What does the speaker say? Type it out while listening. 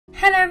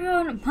Hello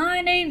everyone, my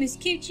name is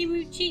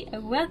KoochiWoochi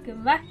and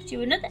welcome back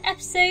to another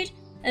episode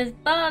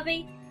of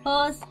Barbie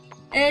Horse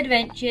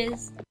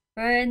Adventures.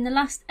 Where in the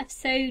last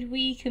episode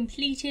we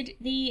completed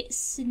the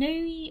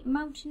Snowy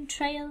Mountain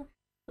Trail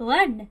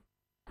 1.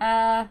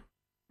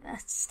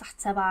 That's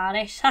about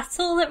it. That's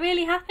all that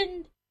really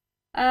happened.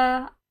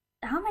 How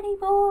many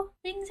more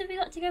things have we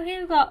got to go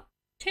here? We've got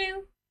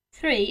 2,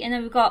 3, and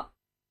then we've got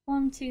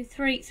 1, 2,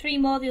 3, 3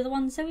 more the other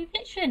ones. So we're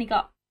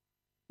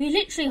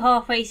literally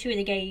halfway through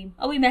the game.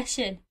 Are we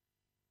messing?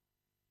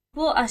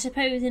 But I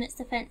suppose in its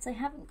defence I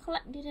haven't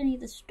collected any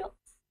of the stuff.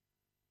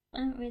 I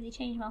haven't really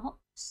changed my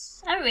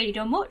hops. I haven't really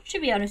done much, to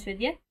be honest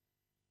with you.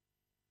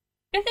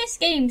 If this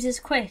game's as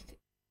quick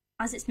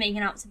as it's making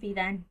out to be,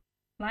 then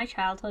my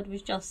childhood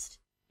was just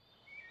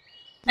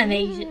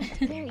amazing.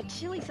 Very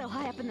chilly so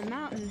high up in the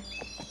mountain.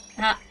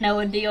 No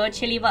wonder you're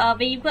chilly,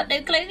 Barbie. You've got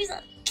no clothes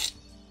on.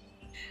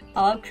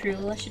 Oh, I'm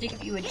cruel. I should have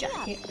given you a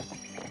jacket.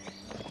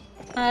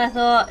 I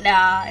thought,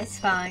 nah, it's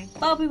fine.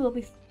 Barbie will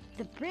be.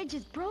 The bridge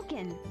is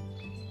broken.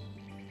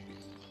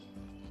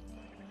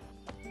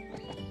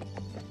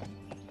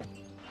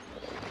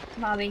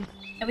 Barbie,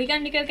 are we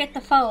going to go get the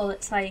foal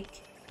that's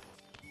like,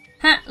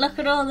 ha, look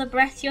at all the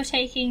breath you're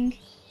taking.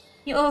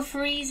 You're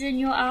freezing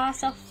your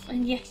ass off,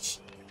 and yet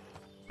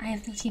I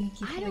have not even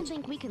given you. I don't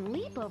think we can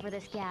leap over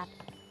this gap.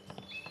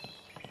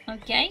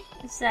 Okay,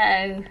 so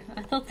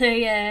I thought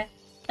the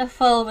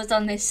foal was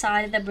on this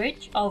side of the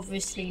bridge.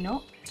 Obviously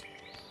not.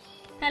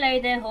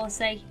 Hello there,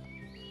 horsey.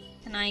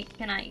 Can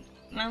I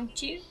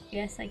mount you?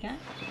 Yes, I can.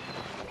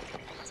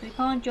 So we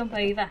can't jump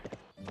over.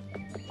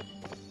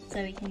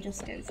 So we can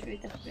just go through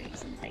the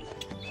frozen lake.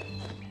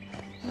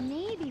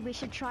 Maybe we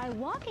should try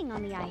walking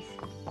on the ice.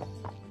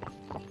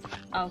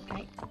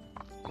 Okay.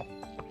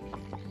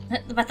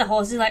 But the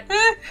horse is like,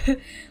 ah,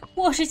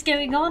 what is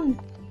going on?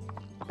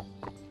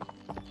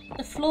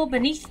 The floor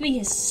beneath me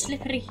is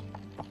slippery.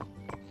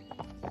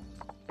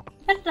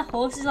 But the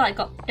horse is like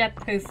got dead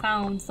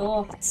profound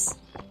thoughts.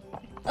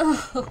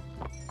 Oh,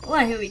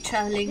 why are we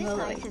travelling all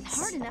the way? This ice is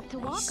hard enough to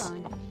walk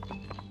on.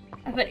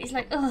 But he's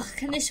like, oh,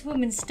 can this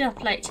woman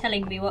stop like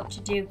telling me what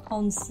to do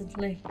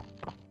constantly?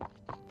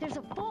 There's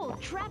a foal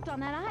trapped on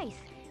that ice.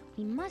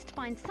 We must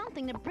find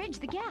something to bridge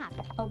the gap.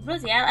 Oh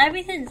bloody hell!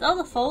 All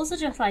the foals are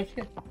just like,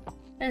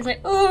 it's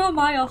like, oh,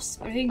 my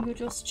offspring are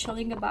just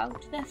chilling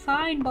about. They're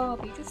fine,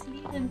 Barbie. Just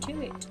leave them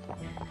to it.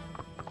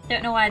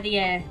 Don't know why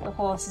the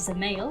horse is a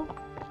male.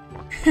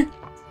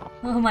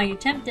 Oh my! You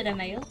tempted a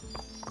male.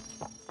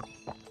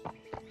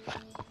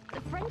 The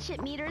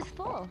friendship meter is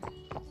full.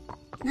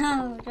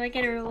 No, do I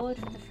get a reward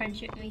for the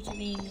friendship meter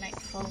being like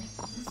full?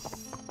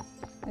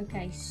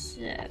 Okay,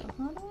 so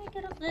how do I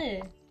get up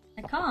there?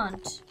 I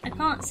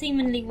can't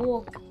seemingly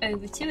walk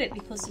over to it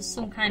because there's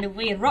some kind of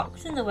weird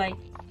rocks in the way.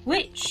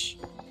 Which,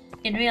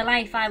 in real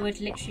life, I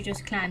would literally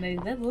just climb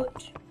over,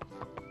 but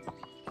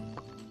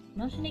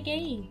not in a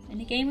game.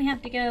 In a game we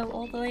have to go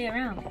all the way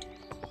around.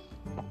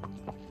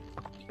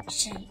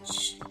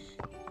 Change.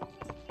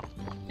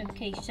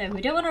 Okay, so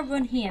we don't want to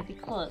run here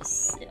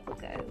because it'll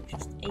go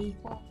just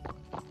AWOL.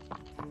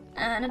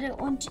 And I don't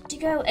want it to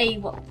go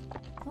AWOL.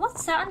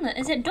 What's that on there?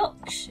 Is it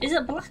ducks? Is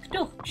it black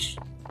ducks?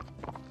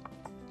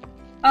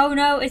 Oh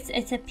no,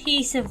 it's a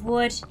piece of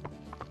wood.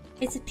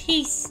 It's a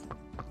piece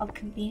of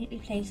conveniently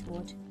placed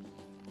wood.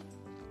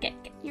 Get.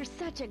 You're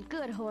such a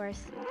good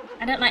horse.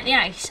 I don't like the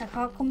ice. I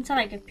can't come to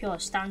like a pure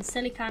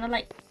standstill. It kind of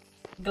like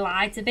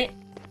glides a bit.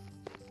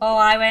 Oh,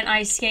 I went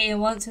ice skating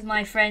once with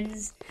my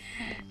friends.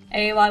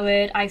 Oh my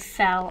word, I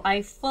fell.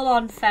 I full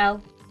on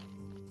fell.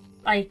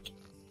 Like,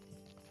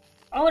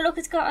 oh look,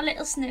 it's got a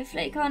little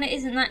snowflake on it.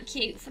 Isn't that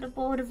cute for a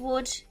board of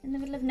wood in the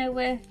middle of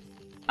nowhere?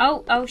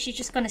 Oh, she's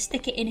just gonna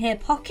stick it in her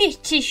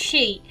pocket, is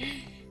she?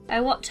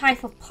 Oh, what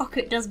type of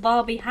pocket does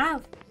Barbie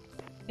have?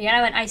 But yeah,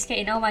 I went ice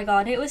skating. Oh my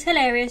god, it was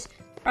hilarious.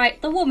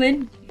 Right, the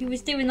woman who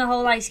was doing the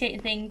whole ice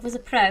skating thing was a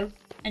pro,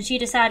 and she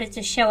decided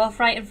to show off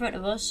right in front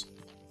of us.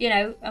 You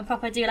know, and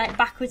proper do like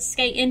backwards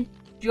skating,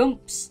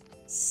 jumps.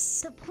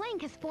 The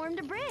plank has formed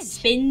a bridge.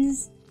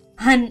 Spins.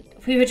 And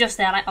we were just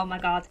there like, oh my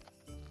god.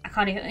 I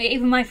can't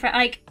even my friend,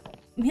 like,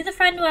 the other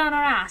friend went on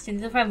our ass and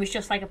the other friend was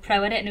just like a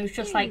pro at it and it was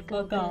just like,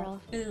 oh god.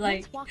 It was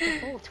like, let's walk the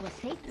bowl to a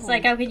safe point. It's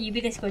like, how can you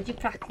be this good? You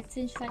practice?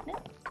 And she's like, no,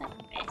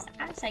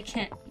 it's I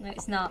can't. No,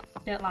 it's not.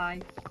 Don't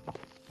lie.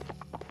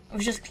 I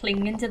was just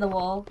clinging to the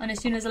wall and as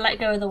soon as I let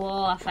go of the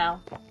wall, I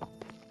fell.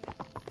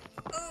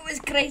 Oh, as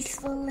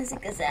graceful as a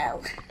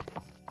gazelle.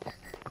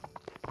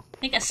 I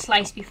think I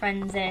sliced my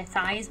friend's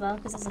thigh as well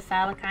because as I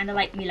fell, I kind of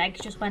like my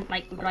legs just went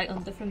like right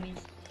under from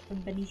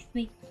beneath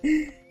me.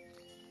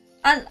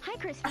 And hi,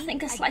 Christy. I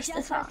think I sliced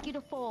the thigh. Rescued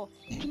a foal.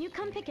 Can you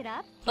come pick it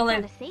up? It's Although,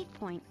 at a safe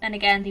point. And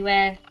again, they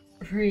were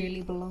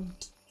really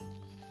blunt.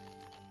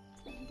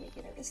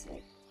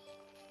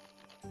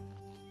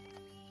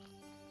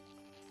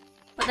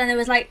 But then there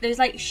was like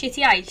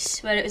shitty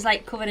ice where it was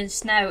like covered in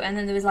snow, and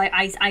then there was like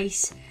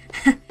ice.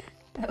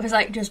 It was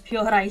like just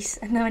pure ice,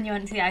 and then when you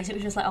went to the ice, it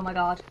was just like, oh my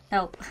god,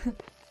 help,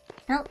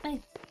 help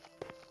me.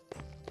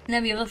 And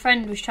then the other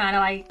friend was trying to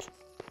like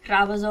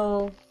grab us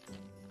all.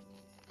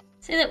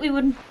 so that we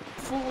wouldn't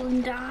fall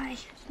and die. It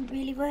didn't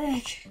really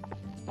work.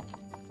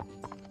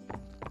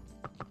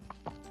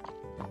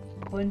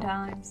 One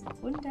times.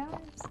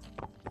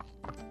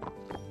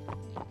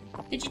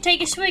 Did you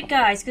take a swig,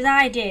 guys? Because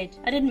I did.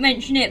 I didn't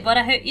mention it, but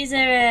I hope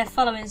you're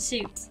following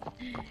suit.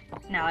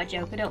 No, I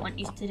joke. I don't want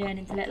you to turn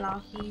into little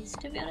arkies,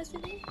 to be honest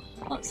with you.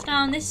 What's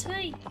down this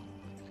way?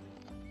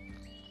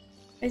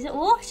 Is it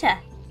water?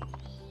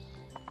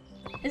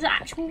 Is it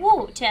actual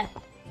water?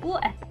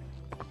 Water?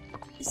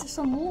 Is there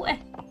some water?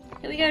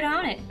 Can we go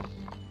down it?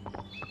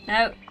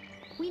 No.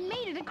 We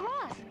made it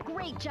across.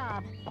 Great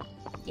job.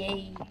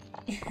 Yay.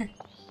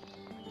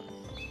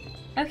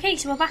 Okay,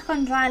 so we're back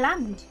on dry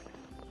land.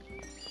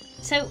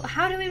 So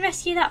how do we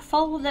rescue that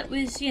foal that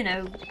was, you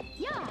know,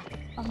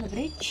 on the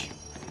bridge?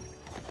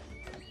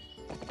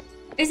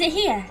 Is it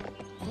here?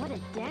 What a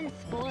dense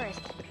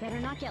forest. Better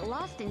not get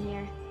lost in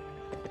here.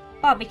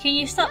 Barbie, can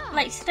you stop,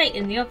 like,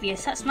 stating the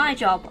obvious? That's my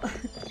job.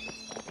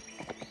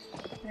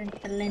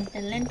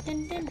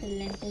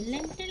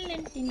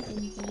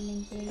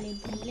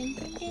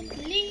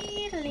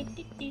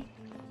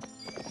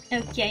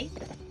 Okay.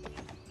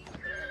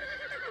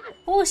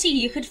 Horsey,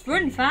 you could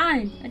run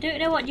fine. I don't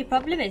know what your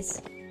problem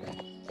is.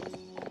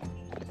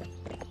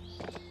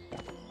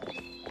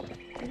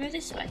 Can we go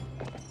this way?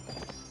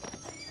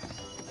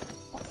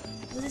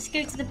 Does this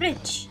go to the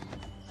bridge?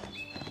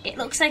 It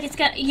looks like it's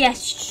got...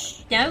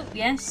 Yes. No.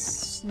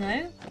 Yes.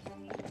 No.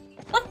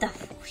 What the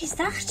fuck is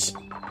that?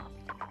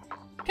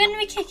 Can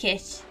we kick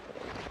it?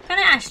 Can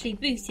I actually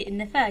boot it in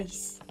the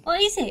face? What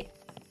is it?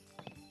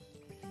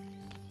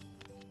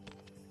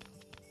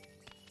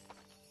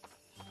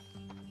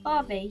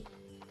 Barbie.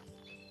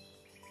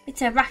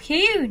 It's a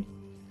raccoon.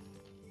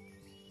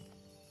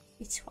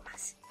 It's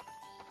what?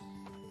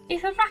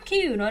 If a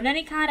raccoon or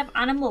any kind of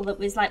animal that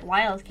was like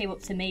wild came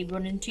up to me,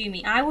 running to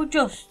me, I would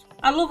just...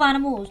 I love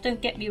animals,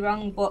 don't get me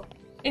wrong, but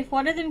if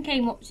one of them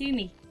came up to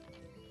me,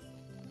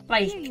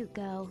 like,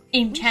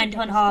 intent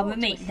on harming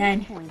me,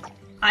 then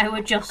I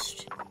would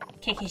just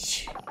kick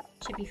it,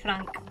 to be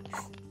frank.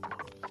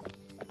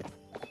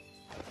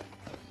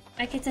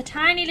 Like, it's a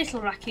tiny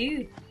little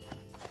raccoon.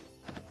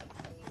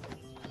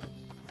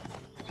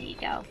 There you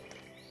go.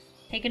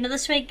 Take another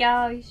swig,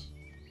 guys.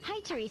 Hi,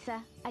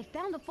 Teresa. I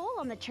found a foal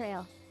on the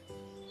trail.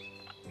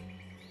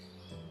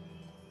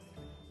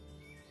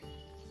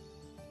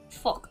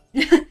 Fuck.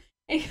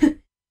 It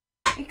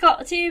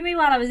got to me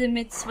while I was in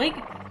mid-swig.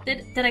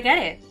 Did I get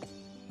it?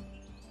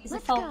 Is the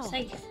foal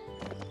safe?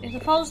 If the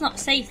foal's not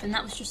safe, then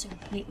that was just a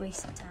complete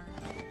waste of time.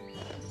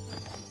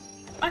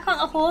 Why can't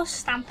the horse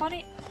stamp on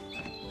it?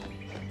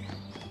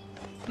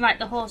 Right,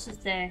 the horse is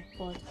there.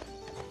 Good.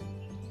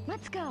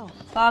 Let's go.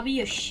 Barbie,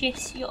 you're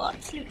shit. You're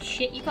absolute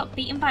shit. You got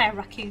beaten by a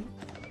raccoon.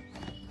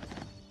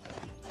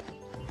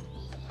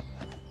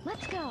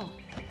 Let's go.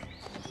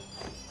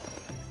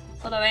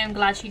 Although I am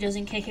glad she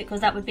doesn't kick it,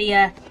 because that would be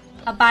a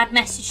bad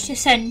message to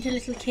send to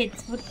little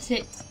kids, wouldn't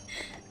it?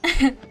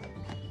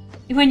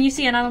 When you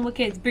see an animal,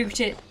 kids, boot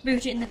it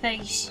in the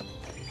face.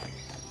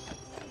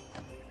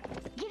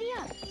 Giddy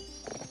up.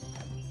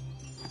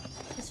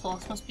 This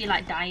horse must be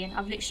like dying.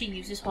 I've literally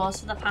used this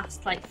horse for the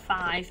past like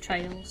 5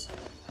 trails.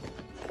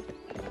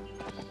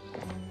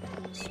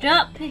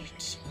 Stop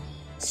it!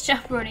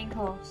 Stop running,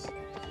 horse.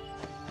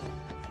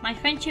 My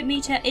friendship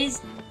meter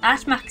is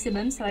at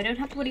maximum, so I don't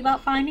have to worry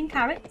about finding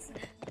carrots.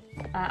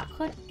 I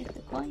could get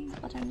the coins,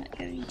 but I'm not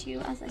going to,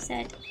 as I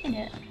said.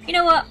 You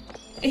know what?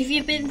 If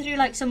you've been through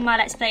like some of my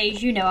Let's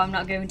Plays, you know I'm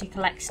not going to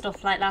collect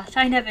stuff like that.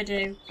 I never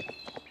do.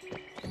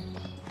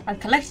 I've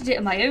collected it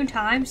in my own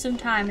time,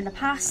 sometime in the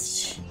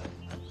past.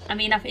 I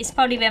mean, it's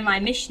probably been my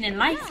mission in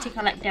life to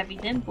collect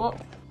everything,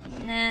 but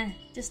nah,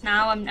 just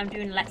now I'm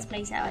doing a Let's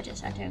Play, so I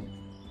don't.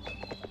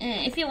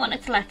 If you want to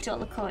collect all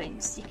the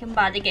coins, you can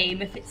buy the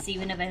game if it's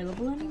even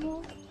available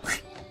anymore.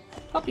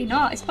 Probably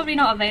not. It's probably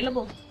not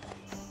available.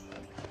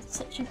 It's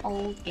such an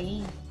old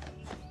game.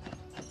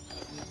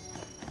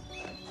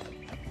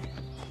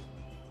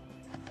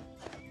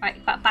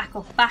 Right, back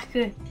up.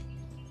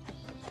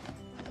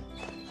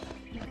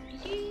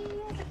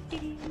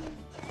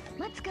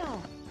 Let's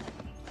go.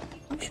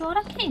 I'm sure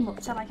I came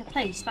up to like a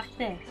place back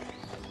there.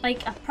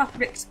 Like a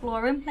proper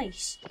exploring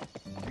place.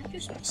 I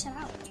just miss it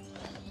out.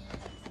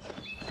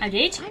 I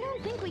did? I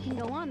don't think we can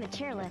go on the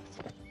chairlift.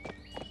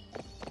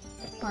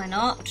 Why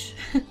not?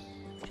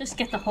 Just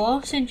get the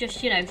horse and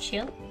just, you know,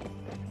 chill.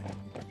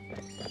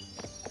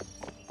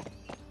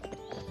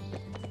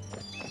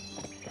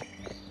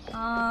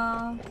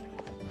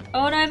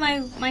 Oh no,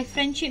 my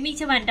friendship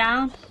meter went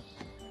down.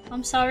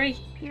 I'm sorry.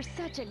 You're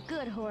such a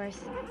good horse.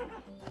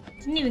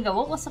 Didn't even go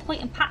up. What's the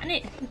point in patting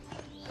it?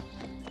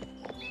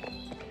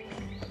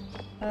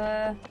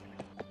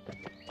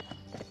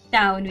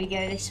 Down we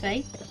go this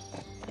way.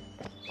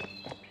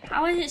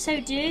 How is it so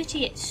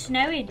dirty? It's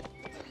snowing.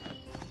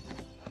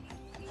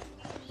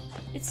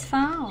 It's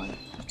fine.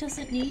 It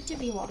doesn't need to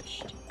be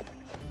washed.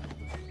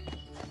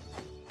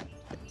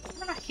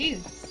 It's a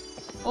raccoon.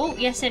 Oh,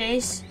 yes it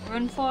is.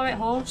 Run for it,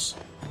 horse.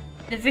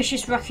 The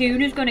vicious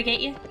raccoon is going to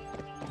get you.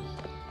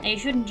 Now, you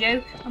shouldn't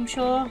joke. I'm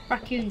sure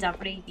raccoons have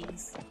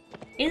rabies.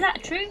 Is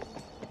that true?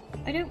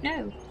 I don't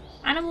know.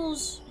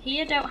 Animals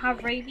here don't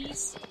have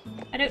rabies.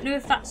 I don't know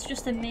if that's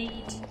just a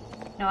made...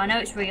 No, I know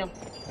it's real.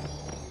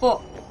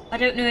 But I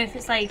don't know if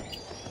it's like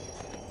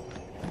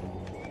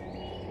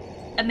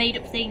a made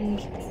up thing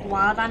for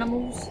wild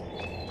animals.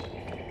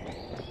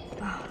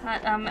 Oh,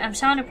 I'm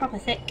sounding proper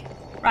thick.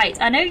 Right,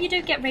 I know you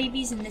don't get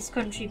rabies in this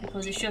country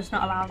because it's just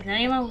not allowed. And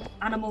any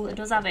animal that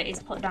does have it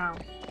is put down.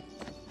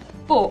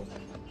 But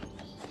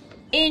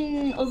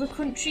in other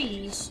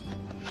countries,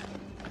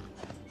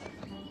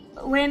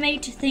 we're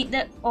made to think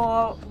that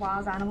all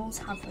wild animals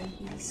have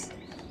rabies.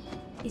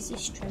 Is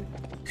this true?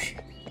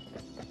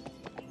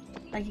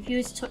 Like if you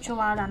were to touch a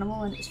wild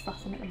animal and it's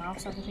frothing at the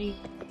mouth,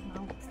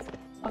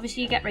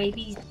 obviously you get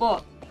rabies,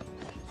 but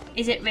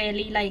is it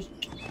really like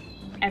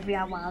every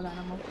wild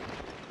animal?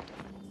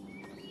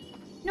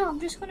 No, I'm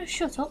just going to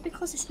shut up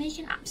because it's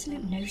making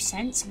absolute no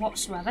sense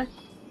whatsoever.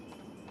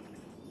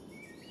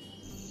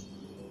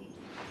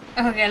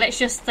 Okay, let's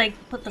just like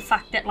put the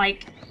fact that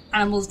like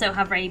animals don't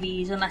have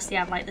rabies unless they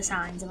have like the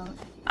signs of it.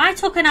 I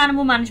took an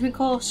animal management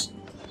course.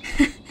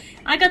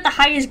 I got the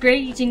highest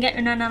grade you can get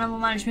in an animal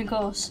management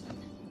course.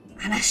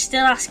 And I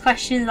still ask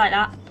questions like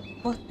that.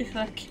 What the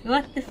fuck?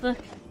 What the fuck?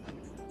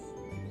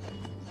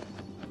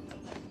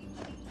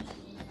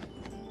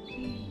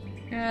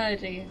 Oh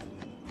dear.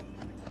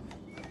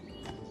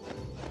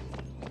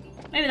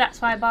 Maybe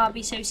that's why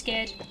Barbie's so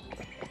scared.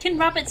 Can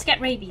rabbits get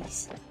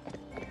rabies?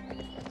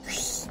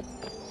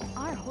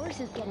 Our horse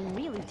is getting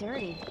really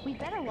dirty. We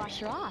better wash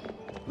her off.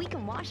 We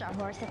can wash our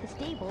horse at the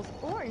stables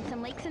or in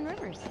some lakes and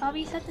rivers.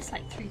 Barbie said this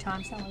like 3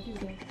 times now. I do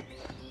know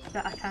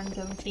that I can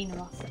go and clean her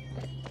off.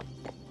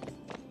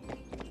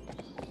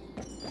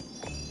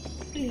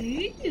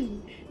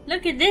 Ooh,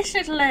 look at this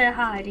little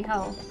hidey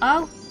hole.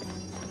 Oh,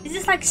 is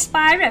this like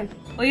Spyro?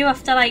 Or you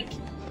have to like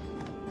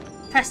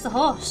press the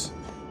horse?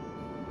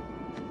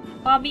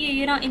 Barbie,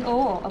 you're not in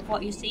awe of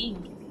what you're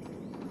seeing.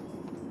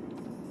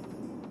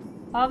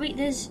 Barbie,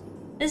 there's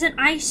an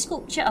ice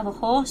sculpture of a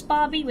horse,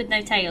 Barbie, with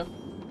no tail.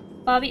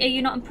 Barbie, are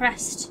you not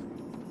impressed?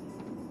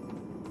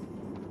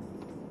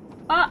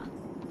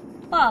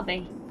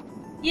 Barbie,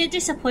 you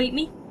disappoint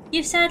me.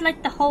 You said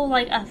like the whole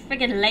like a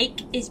friggin'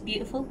 lake is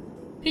beautiful.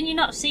 Can you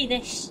not see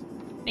this?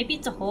 Maybe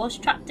it's a horse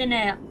trapped in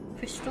a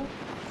crystal.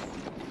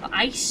 Or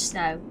ice?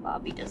 No,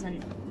 Barbie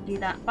doesn't do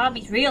that.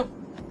 Barbie's real.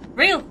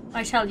 Real,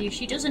 I tell you.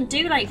 She doesn't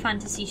do like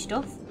fantasy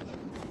stuff.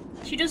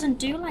 She doesn't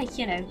do like,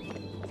 you know,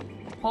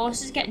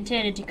 horses getting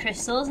turned into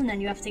crystals and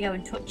then you have to go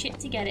and touch it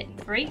to get it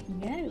free.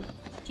 No,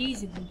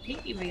 she's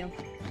completely real.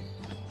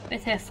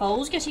 With her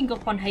foals getting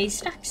up on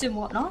haystacks and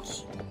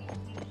whatnot.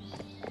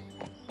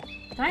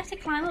 Do I have to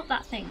climb up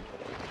that thing?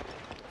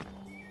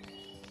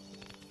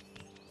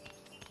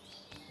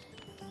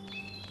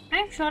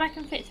 I'm sure I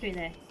can fit through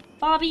there.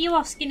 Barbie, you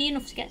are skinny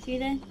enough to get through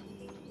there.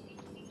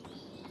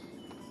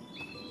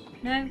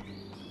 No.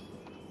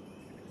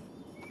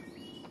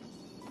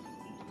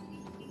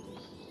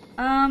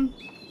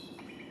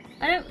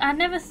 I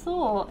never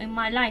thought in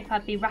my life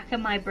I'd be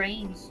racking my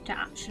brains to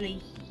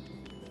actually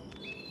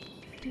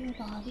do a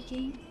Barbie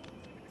game.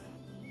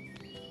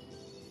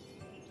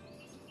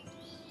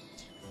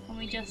 Can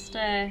we just,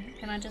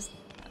 can I just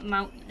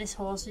mount this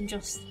horse and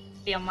just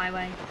be on my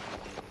way?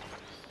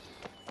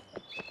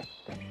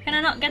 Can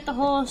I not get the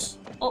horse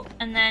up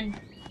and then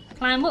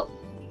climb up?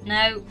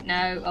 No,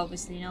 no,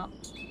 obviously not.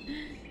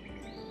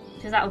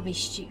 Because that would be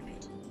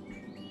stupid.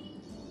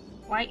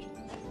 Why?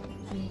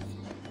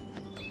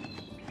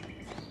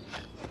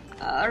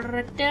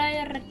 I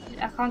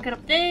can't get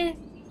up there.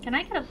 Can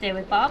I get up there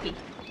with Barbie?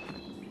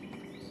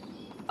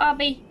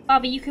 Barbie,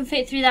 you can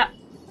fit through that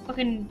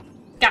fucking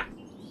gap.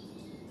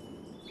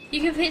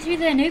 You can fit through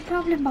there, no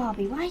problem,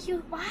 Barbie. Why?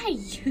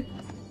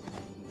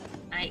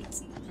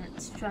 Right,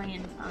 let's try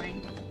and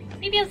find.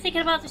 Maybe I'm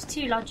thinking about this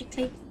too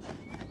logically.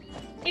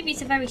 Maybe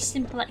it's a very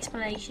simple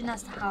explanation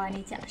as to how I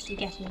need to actually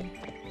get in.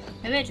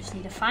 Maybe I just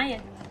need a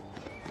fire.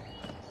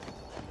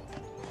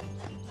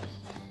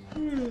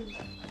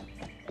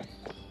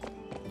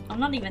 I'm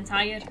not even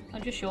tired.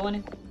 I'm just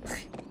yawning.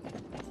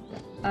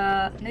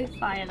 No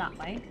fire that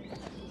way.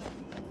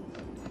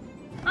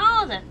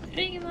 Oh, the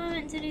frig am I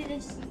meant to do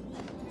this?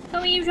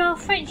 Can we use our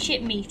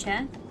friendship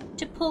meter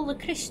to pull the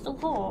crystal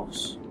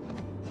horse?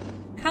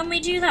 Can we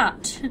do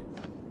that?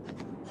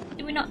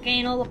 Did we not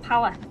gain all the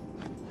power?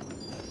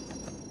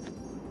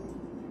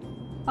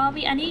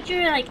 Barbie, I need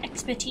your like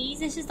expertise.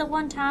 This is the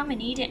one time I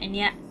need it, and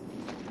yet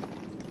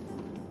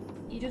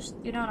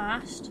you're not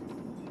asked.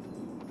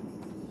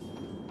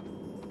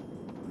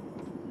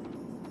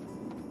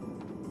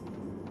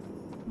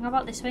 How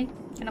about this way?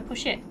 Can I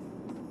push it?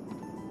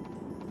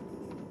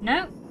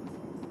 No.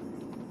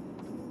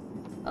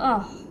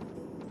 Oh.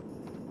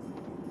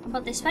 How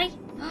about this way?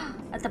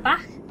 At the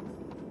back?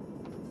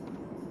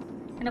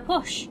 Can I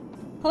push?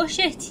 Push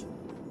it!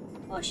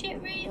 Push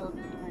it real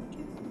good.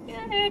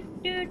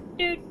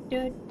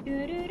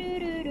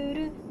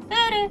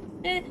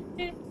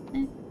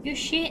 You're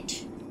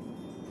shit.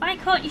 Why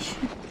can't you?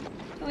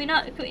 Can we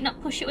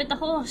not push it with the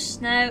horse?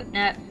 No,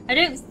 no. I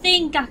don't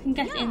think I can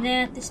get in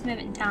there at this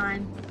moment in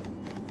time.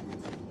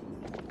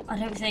 I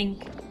don't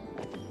think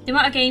the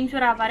amount of games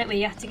where I've had it where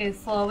you have to go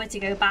forward to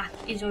go back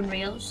is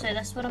unreal. So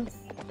that's what I'm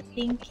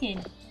thinking.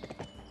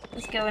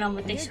 What's going on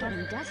with this one?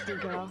 You're getting dusty,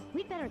 girl.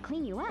 We'd better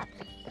clean you up.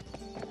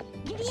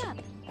 Giddy up.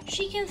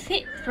 She can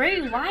fit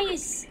through. Why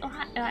is...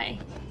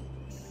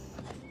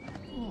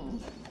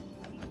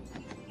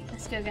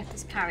 Let's go get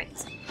this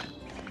carrot.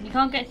 You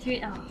can't get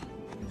through... Oh.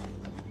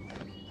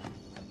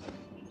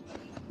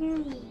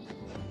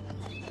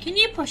 Can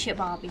you push it,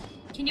 Barbie?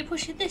 Can you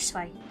push it this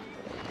way?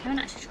 I haven't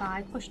actually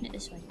tried pushing it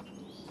this way.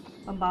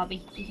 Come on,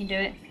 Barbie. You can do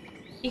it.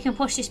 You can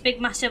push this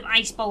big, massive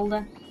ice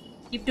boulder.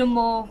 You've done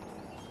more.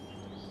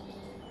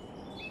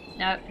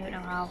 No, don't know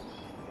how.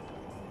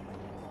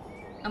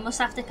 I must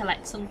have to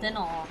collect something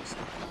or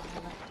something or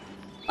other.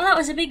 Well, that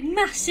was a big,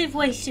 massive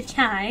waste of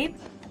time.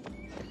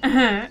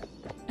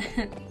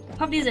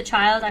 Probably as a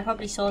child, I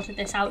probably sorted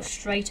this out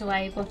straight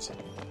away, but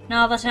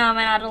now that I'm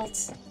an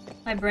adult,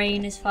 my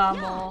brain is far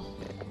more...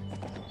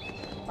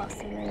 What's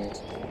the word?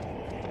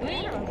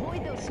 Better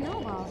avoid those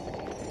snowballs.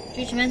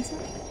 Judgmental?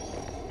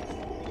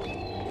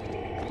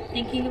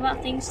 Thinking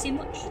about things too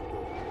much?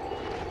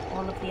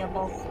 All of the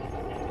above.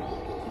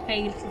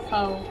 Okay, little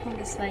foe, come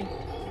this way.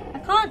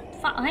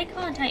 Why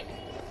can't I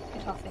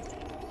get off it?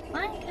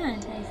 Why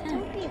can't I foe?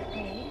 Don't be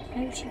afraid.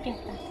 How should get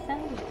that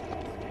foe?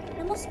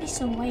 There must be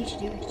some way to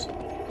do it.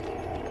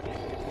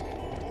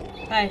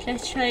 Right,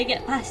 let's try to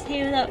get past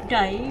here without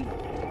dying.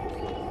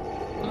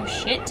 Oh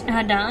shit,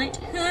 I died.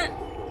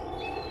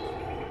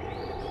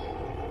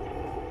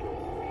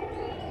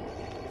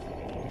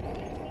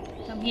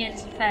 Come here,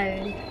 there's a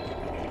phone.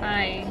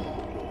 Fine.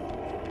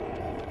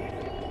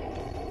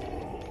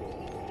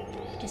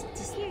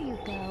 Just Here you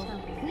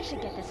go. We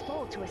should get this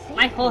foal to a safe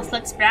my horse place.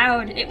 looks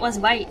brown. It was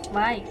white.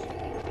 Why?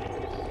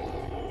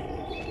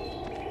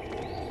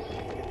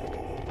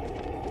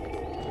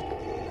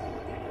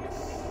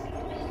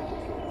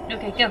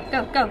 Okay, go,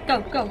 go, go,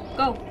 go, go,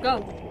 go, go.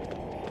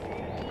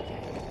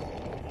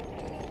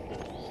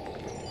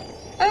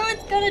 Oh,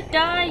 it's gonna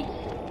die.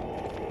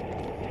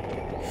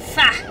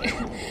 Fuck.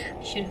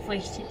 I should have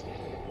waited.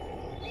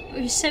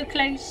 It was so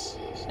close.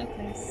 So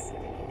close.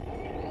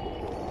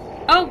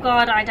 Oh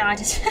god, I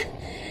died.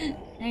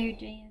 Oh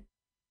dear.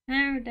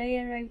 Oh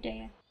dear, oh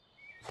dear.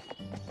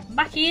 I'm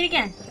back here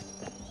again.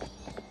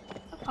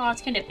 How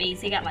hard can it be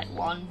to get like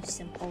one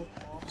simple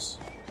horse?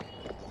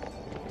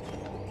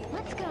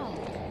 Let's go.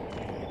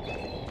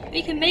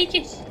 We can make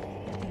it.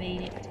 We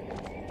made it.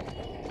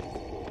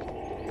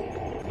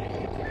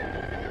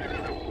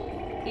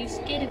 You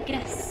scared of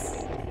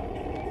grass?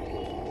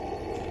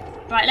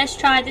 Right, let's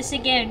try this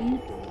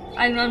again.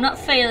 I'm not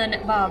failing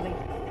at Barbie.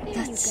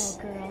 There you go,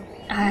 girl.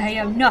 I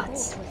am not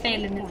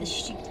failing at this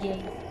stupid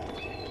game.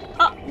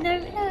 Oh, no,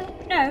 no,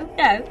 no,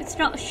 no, it's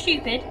not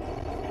stupid.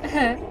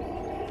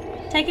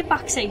 Take it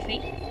back,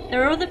 Sophie.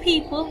 There are other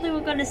people who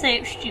are going to say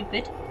it's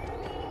stupid.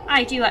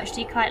 I do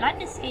actually quite like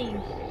this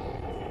game.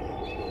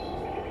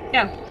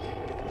 Go.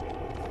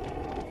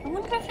 I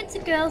wonder if it's a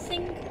girl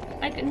thing.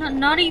 Like,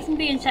 not even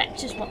being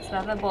sexist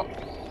whatsoever, but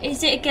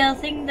is it a girl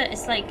thing that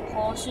it's like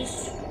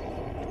horses?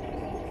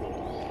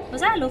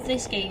 Because I love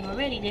this game, I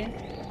really do.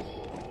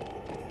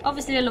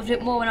 Obviously I loved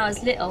it more when I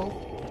was little,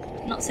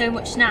 not so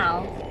much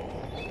now.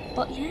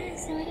 But yeah,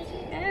 so I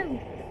don't know.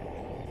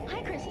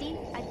 Hi, Christy.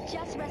 I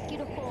just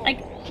rescued a foal.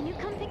 Like, can you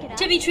come pick it up?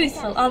 to be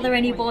truthful, are there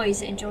any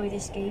boys that enjoy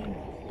this game?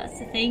 That's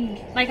the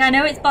thing. Like, I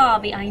know it's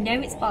Barbie,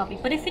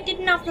 but if it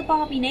didn't have the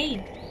Barbie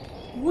name,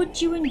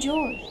 would you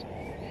enjoy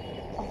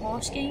a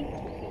horse game?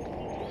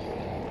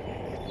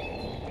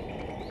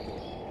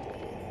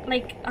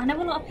 Like, I know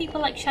a lot of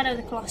people like Shadow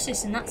the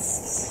Colossus, and that's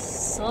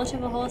sort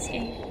of a horse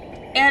game.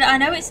 Yeah, I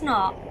know it's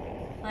not,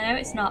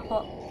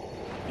 but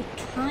it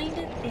kind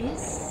of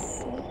is,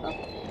 sort of.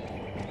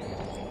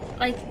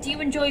 Like, do you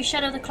enjoy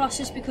Shadow the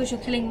Colossus because you're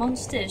killing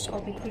monsters, or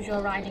because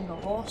you're riding a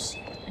horse?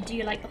 And do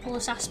you like the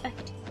horse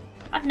aspect?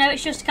 I don't know,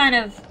 it's just kind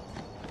of,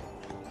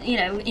 you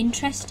know,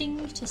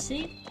 interesting to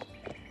see.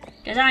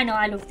 Because I know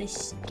I love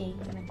this game,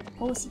 and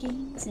horsey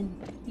games, and,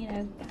 you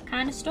know, that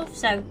kind of stuff,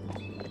 so,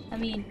 I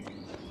mean,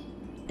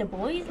 the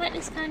boys like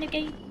this kind of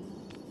game.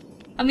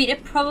 I mean,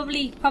 it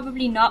probably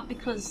not,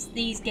 because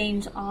these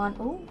games aren't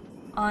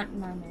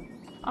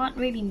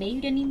really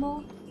made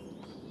anymore.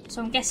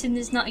 So I'm guessing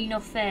there's not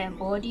enough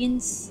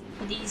audience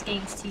for these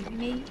games to be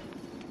made.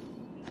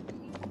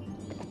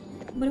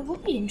 But it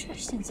would be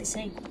interesting to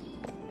see.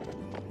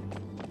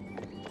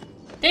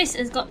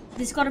 There's got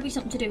to be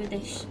something to do with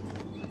this.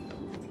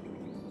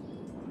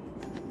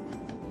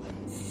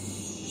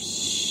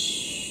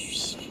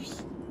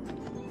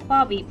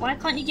 Barbie, why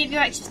can't you give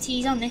your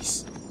expertise on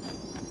this?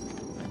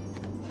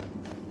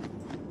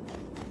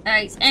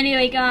 Alright,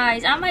 anyway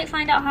guys, I might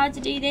find out how to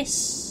do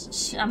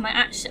this. I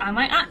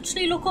might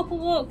actually look up a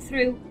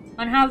walkthrough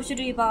on how to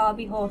do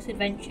Barbie Horse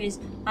Adventures.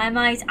 I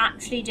might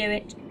actually do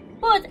it.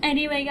 But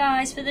anyway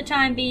guys, for the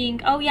time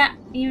being, oh yeah,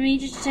 you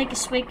needed to take a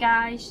swig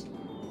guys.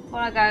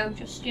 Before I go,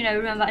 just, you know,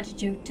 remember I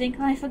don't think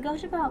I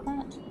forgot about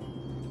that.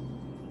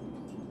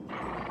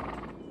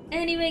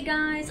 Anyway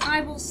guys,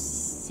 I will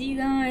see you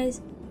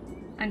guys.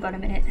 Hang on a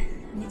minute,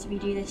 I need to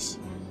redo this.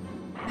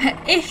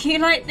 If you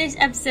like this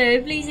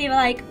episode, please leave a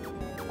like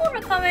or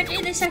a comment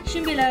in the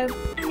section below.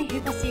 And I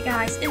hope I'll see you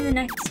guys in the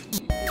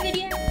next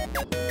video.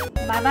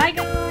 Bye bye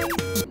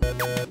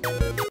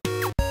guys.